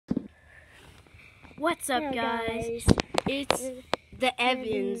What's up, guys? It's the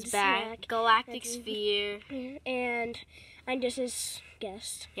Evans back, Galactic Sphere. And I'm just his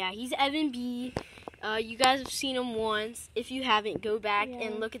guest. Yeah, he's Evan.B. You guys have seen him once. If you haven't, go back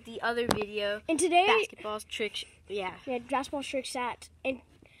and look at the other video. And today, basketball tricks. basketball tricks at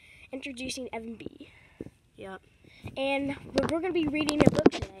introducing Evan.B. Yep. And we're going to be reading a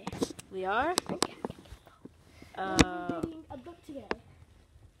book today. We are? Okay. We're reading a book today.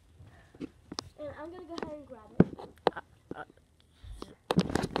 And I'm going to go ahead and grab it.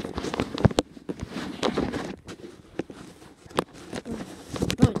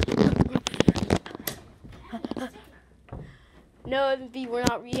 No, Evan.B, we're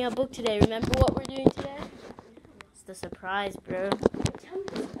not reading a book today. Remember what we're doing today? It's the surprise, bro. It's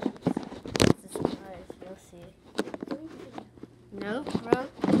a surprise. You'll see. No, bro.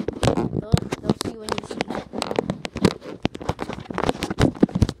 They'll see when you see it.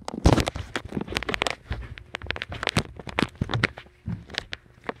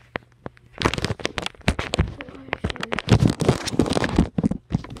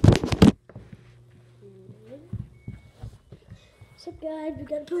 So guys, we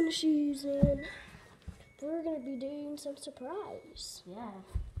gotta put the shoes in. We're gonna be doing some surprise. Yeah.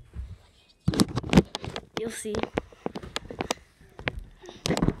 You'll see.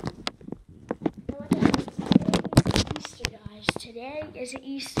 Easter, guys. Today is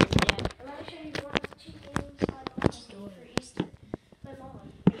Easter. Yeah. I'm gonna show you one of the two things I bought for Easter. My mom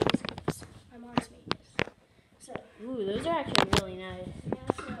made this. My mom's made this. So. Ooh, those are actually really nice. Yeah,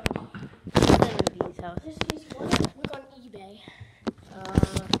 so. Evan.B's house. This is one. Look on eBay.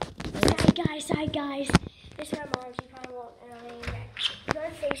 Side guys. This is her mom. She probably won't know. Go to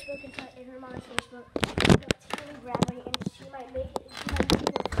Facebook and type in her mom's Facebook. Go to Tammy Bradley, and she might make it. She might make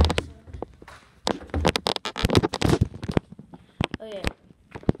it. Oh yeah.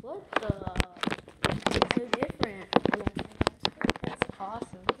 What the? It's so different. That's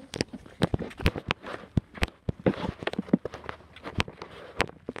awesome.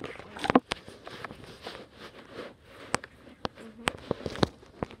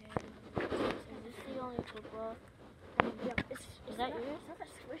 Is that yours?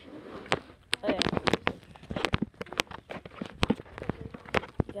 Oh yeah.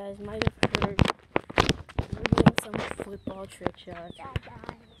 You guys might have heard we're doing some football trick shots. Yeah,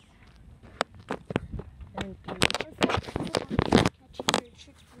 guys. And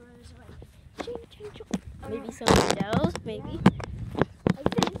maybe some shells, maybe.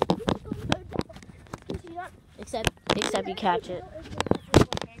 Except you catch it.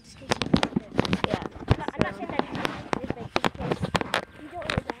 Yeah. I'm not saying that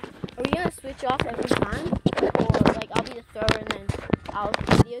Are we gonna switch off every time? Or like I'll be the thrower and then I'll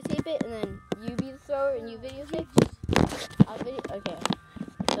videotape it and then you be the thrower and you videotape? Okay.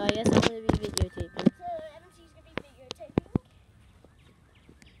 So I guess I'm gonna be videotaping. So MC's gonna be videotaping.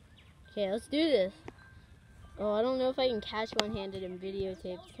 Okay, let's do this. Oh, I don't know if I can catch one-handed and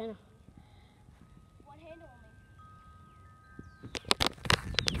videotape. It's kind of... One hand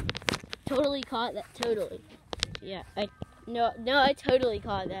only. Totally caught that. Totally. Yeah. I totally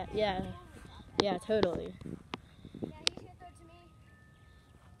caught that. Yeah. Yeah, totally. Yeah, he's gonna throw it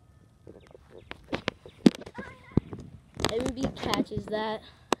to me. Evan.B catches that.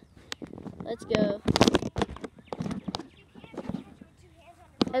 Let's go.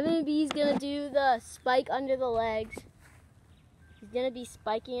 Evan.B's gonna do the spike under the legs. He's gonna be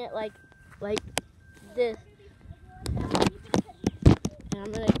spiking it like this. And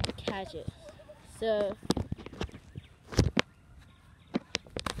I'm gonna catch it. So.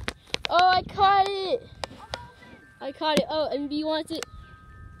 Oh, I caught it! I caught it. Oh, Evan.B wants it.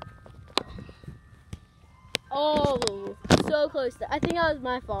 Oh, so close. I think that was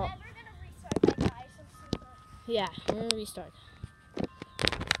my fault. Yeah, we're gonna restart that, guys. Yeah, I'm gonna restart.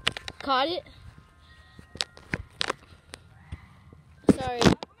 Caught it. Sorry.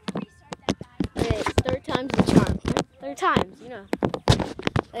 I'm gonna restart that, guys. Okay, third time's the charm. Third times, you know.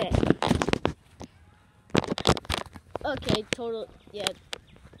 Okay. Okay, total. Yeah.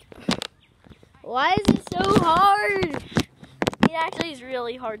 Why is it so hard? It actually is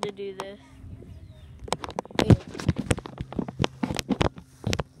really hard to do this.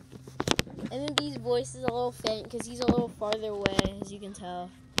 Evan.B's voice is a little faint because he's a little farther away, as you can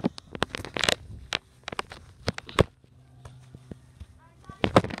tell.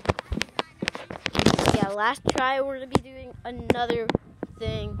 Yeah, last try we're going to be doing another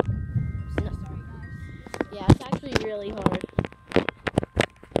thing. Yeah, it's actually really hard.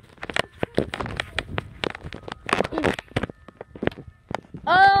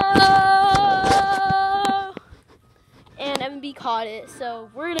 Oh! And Evan.B caught it. it, so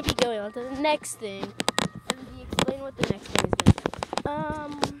we're gonna be going on to the next thing. Evan.B, explain what the next thing is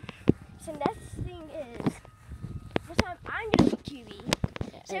gonna be. So next thing is this time I'm gonna be QB.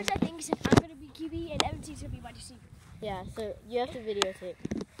 So I think since I'm gonna be QB and Evan.C's gonna be wide receiver. Yeah, so you have to videotape.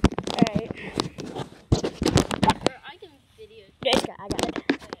 Alright. Or I can videotape. I got it.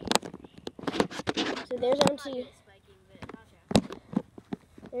 So there's Evan.C.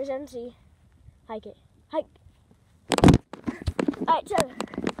 There's Evan.C. Hike it. Hike. Alright, so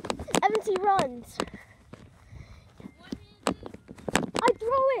Evan.C runs. I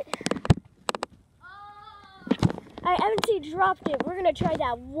throw it. Alright, Evan.C dropped it. We're gonna try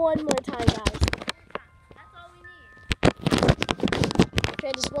that one more time, guys. That's all we need.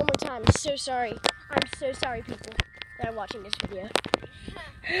 Try this one more time. I'm so sorry. I'm so sorry, people that are watching this video.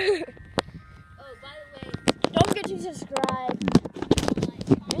 Oh, by the way, Don't forget to subscribe.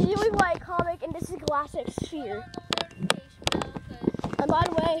 Leave like, comment, and this is Galactic Sphere. And by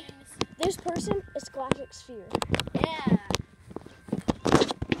the way, this person is Galactic Sphere. Yeah.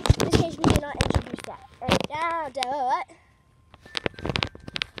 In this case, we did not introduce that. Alright, now do it.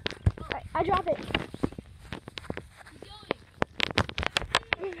 Alright, I drop it.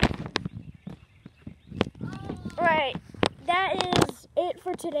 Alright, that is it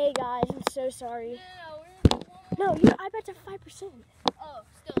for today, guys. I'm so sorry. No, I bet to 5%. Oh,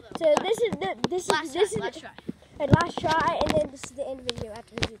 still though. So this is Last try. the last try, and then this is the end of the video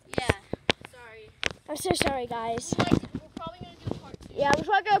after we do this. Yeah. Sorry. I'm so sorry, guys. We're probably gonna do part 2. Yeah, we're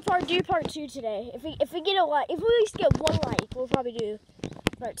probably gonna do part 2 today. If we get a like, if we at least get 1 like, we'll probably do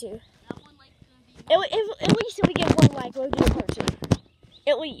part 2. That one like gonna be. At least if we get 1 like, we'll do part 2.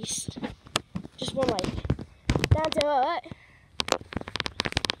 At least, just 1 like. Now do it.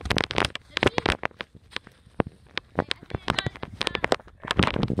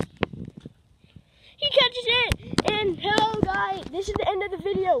 He catches it, and hello, guys. This is the end of the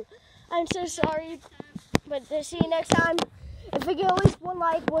video. I'm so sorry, but see you next time. If we get at least 1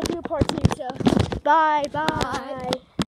 like, we'll do part 2. So, bye.